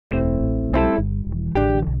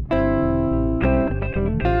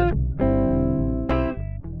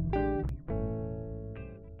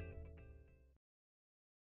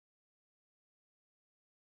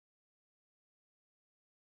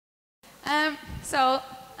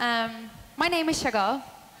My name is Chagall,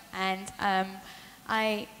 and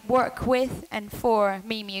I work with and for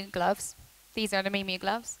Mi.mu gloves. These are the Mi.mu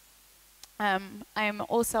gloves. I'm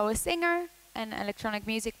also a singer, an electronic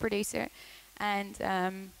music producer,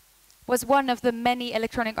 and was one of the many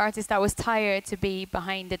electronic artists that was tired to be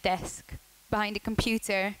behind a desk, behind a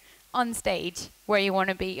computer, on stage, where you want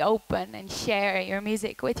to be open and share your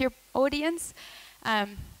music with your audience.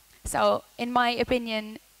 So in my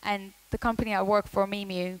opinion, and the company I work for,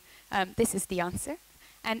 Mi.mu, this is the answer.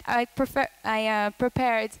 And I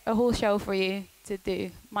prepared a whole show for you to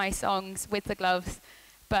do my songs with the gloves.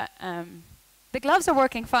 But the gloves are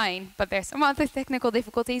working fine, but there's some other technical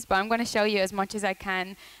difficulties, but I'm going to show you as much as I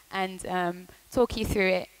can and talk you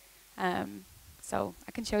through it. So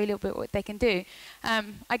I can show you a little bit what they can do.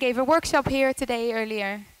 I gave a workshop here today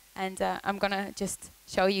earlier, and I'm going to just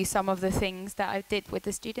show you some of the things that I did with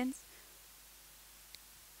the students.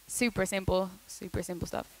 Super simple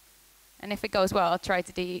stuff. And if it goes well, I'll try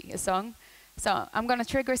to do a song. So I'm going to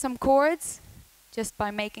trigger some chords just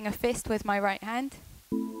by making a fist with my right hand.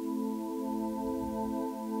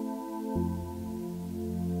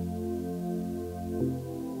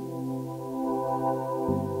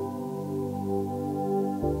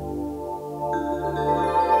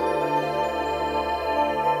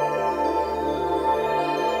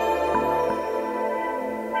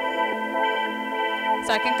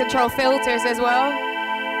 So I can control filters as well.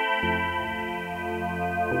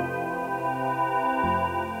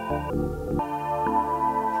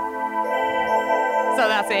 So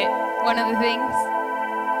that's it, one of the things.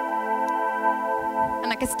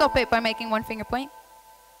 And I can stop it by making one finger point.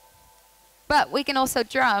 But we can also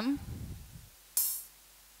drum.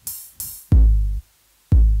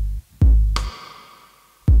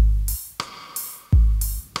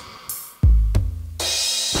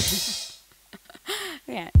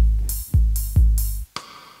 Yeah.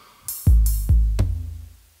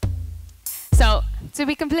 So, to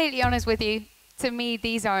be completely honest with you, to me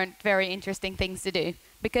these aren't very interesting things to do,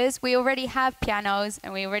 because we already have pianos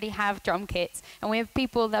and we already have drum kits and we have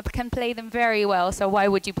people that can play them very well, so why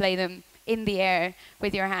would you play them in the air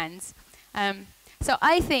with your hands? So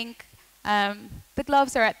I think the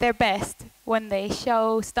gloves are at their best when they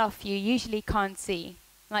show stuff you usually can't see,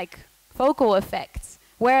 like vocal effects.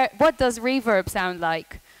 What does reverb sound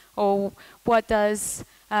like? Or what does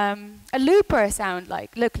a looper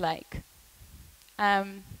look like?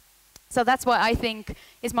 So that's what I think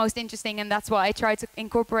is most interesting, and that's what I try to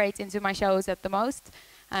incorporate into my shows at the most.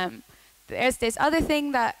 There's this other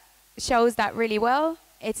thing that shows that really well.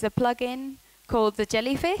 It's a plugin called the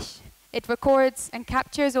Jellyfish. It records and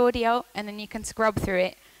captures audio, and then you can scrub through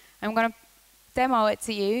it. I'm going to demo it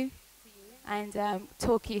to you and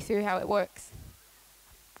talk you through how it works.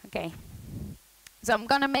 Okay. So I'm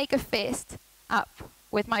going to make a fist up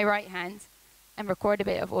with my right hand and record a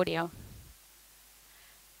bit of audio.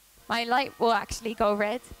 My light will actually go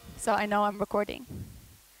red, so I know I'm recording.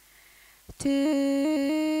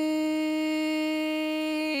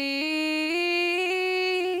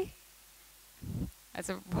 That's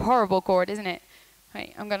a horrible chord, isn't it?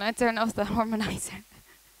 Right, I'm going to turn off the harmonizer.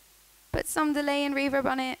 Put some delay and reverb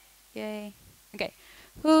on it. Yay. Okay.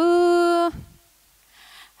 Ooh.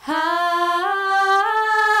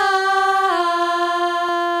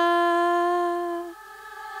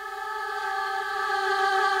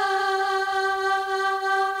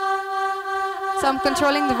 So I'm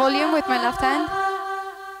controlling the volume with my left hand.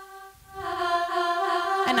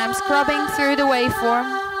 And I'm scrubbing through the waveform.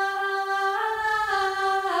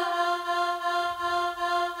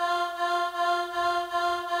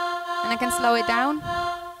 And I can slow it down.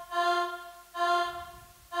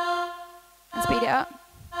 And speed it up.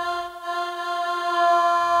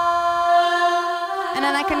 And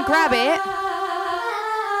then I can grab it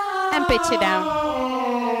and pitch it down.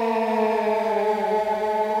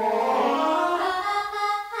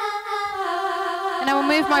 And I will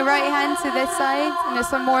move my right hand to this side, and there's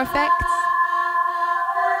some more effects.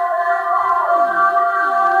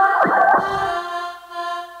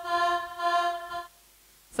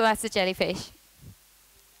 So that's the Jellyfish.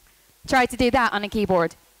 Try to do that on a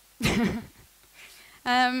keyboard.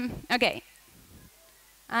 Okay.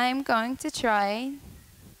 I'm going to try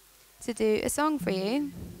to do a song for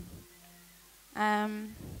you.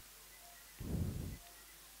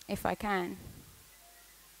 If I can.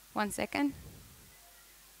 1 second.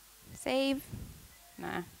 Save.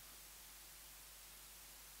 Nah.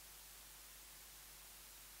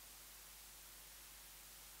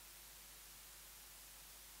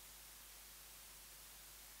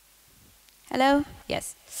 Hello?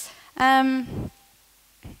 Yes.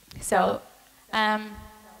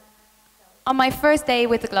 On my first day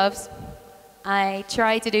with the gloves, I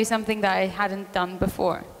tried to do something that I hadn't done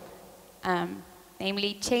before,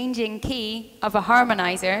 namely changing key of a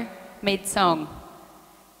harmonizer mid-song.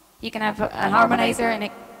 You can have a harmonizer and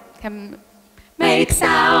it can make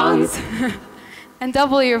sounds and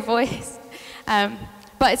double your voice.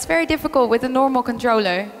 But it's very difficult with a normal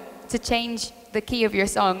controller to change the key of your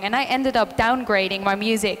song, and I ended up downgrading my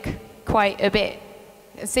music quite a bit,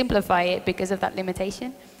 simplify it because of that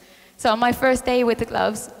limitation. So on my first day with the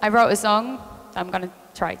gloves, I wrote a song that I'm going to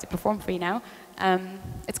try to perform for you now.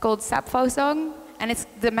 It's called Sappho Song, and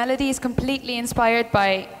the melody is completely inspired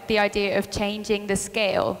by the idea of changing the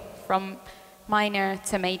scale from minor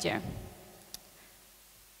to major.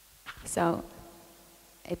 So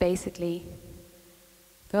it basically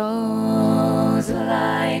goes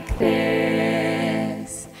like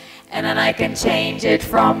this, and then I can change it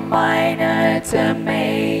from minor to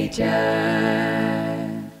major.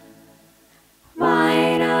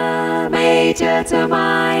 Minor, major to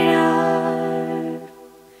minor.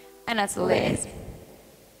 And that's all it is.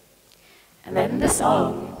 And then the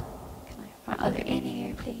song. Can I have my other in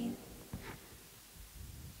here, please?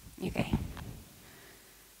 Okay.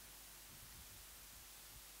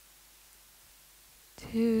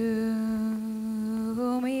 To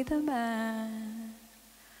me the man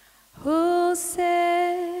who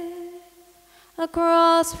sits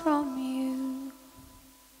across from you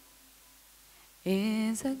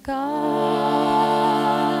is a God.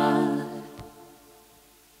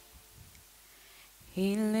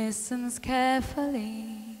 He listens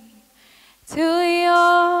carefully to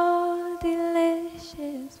your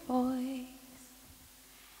delicious voice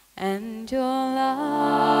and your laughter.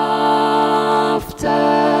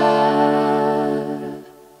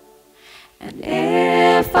 And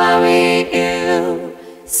if I meet you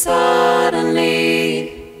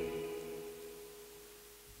suddenly,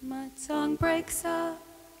 my tongue breaks up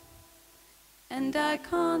and I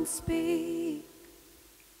can't speak.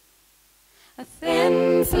 A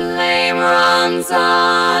thin flame runs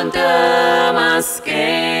under my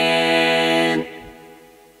skin.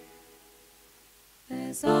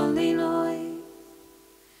 There's only noise,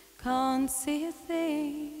 can't see a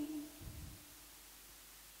thing.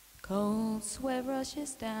 Cold sweat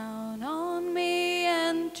rushes down on me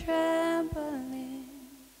and trembling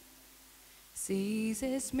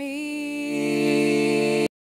seizes me.